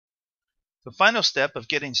The final step of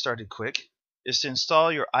getting started quick is to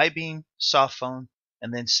install your eyeBeam SoftPhone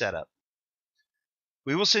and then setup.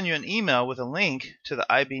 We will send you an email with a link to the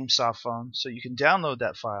eyeBeam SoftPhone so you can download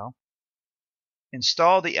that file,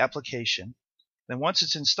 install the application. Then once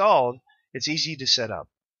it's installed, it's easy to set up.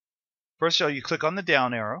 First of all, you click on the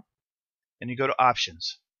down arrow and you go to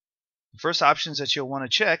Options. The first options that you'll want to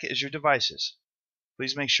check is your devices.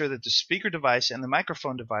 Please make sure that the speaker device and the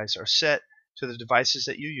microphone device are set to the devices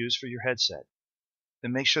that you use for your headset.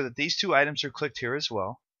 Then make sure that these two items are clicked here as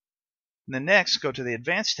well. And then next, go to the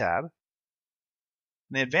Advanced tab.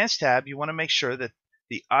 In the Advanced tab, you want to make sure that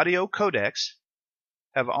the audio codecs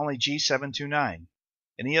have only G729.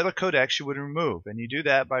 Any other codecs you would remove, and you do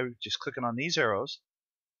that by just clicking on these arrows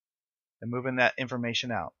and moving that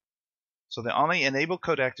information out. So the only enabled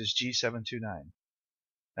codec is G729.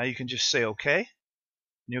 Now you can just say OK, and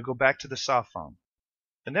you'll go back to the SoftPhone.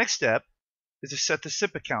 The next step is to set the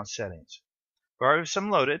SIP account settings. I already have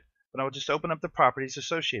some loaded, but I will just open up the properties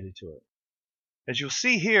associated to it. As you'll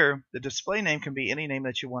see here, the display name can be any name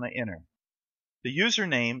that you want to enter. The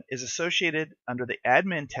username is associated under the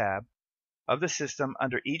Admin tab of the system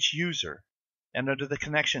under each user and under the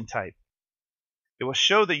connection type. It will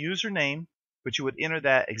show the username, but you would enter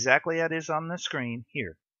that exactly as it is on the screen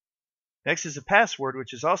here. Next is the password,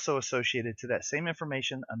 which is also associated to that same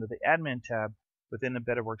information under the Admin tab within the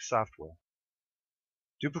BetterWorks software.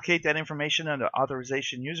 Duplicate that information under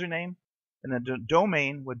authorization username, and the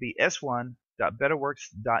domain would be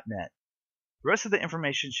s1.betterworks.net. The rest of the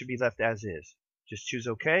information should be left as is. Just choose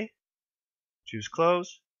OK, choose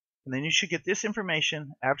Close, and then you should get this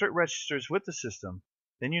information after it registers with the system.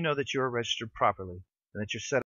 Then you know that you are registered properly and that you're set up.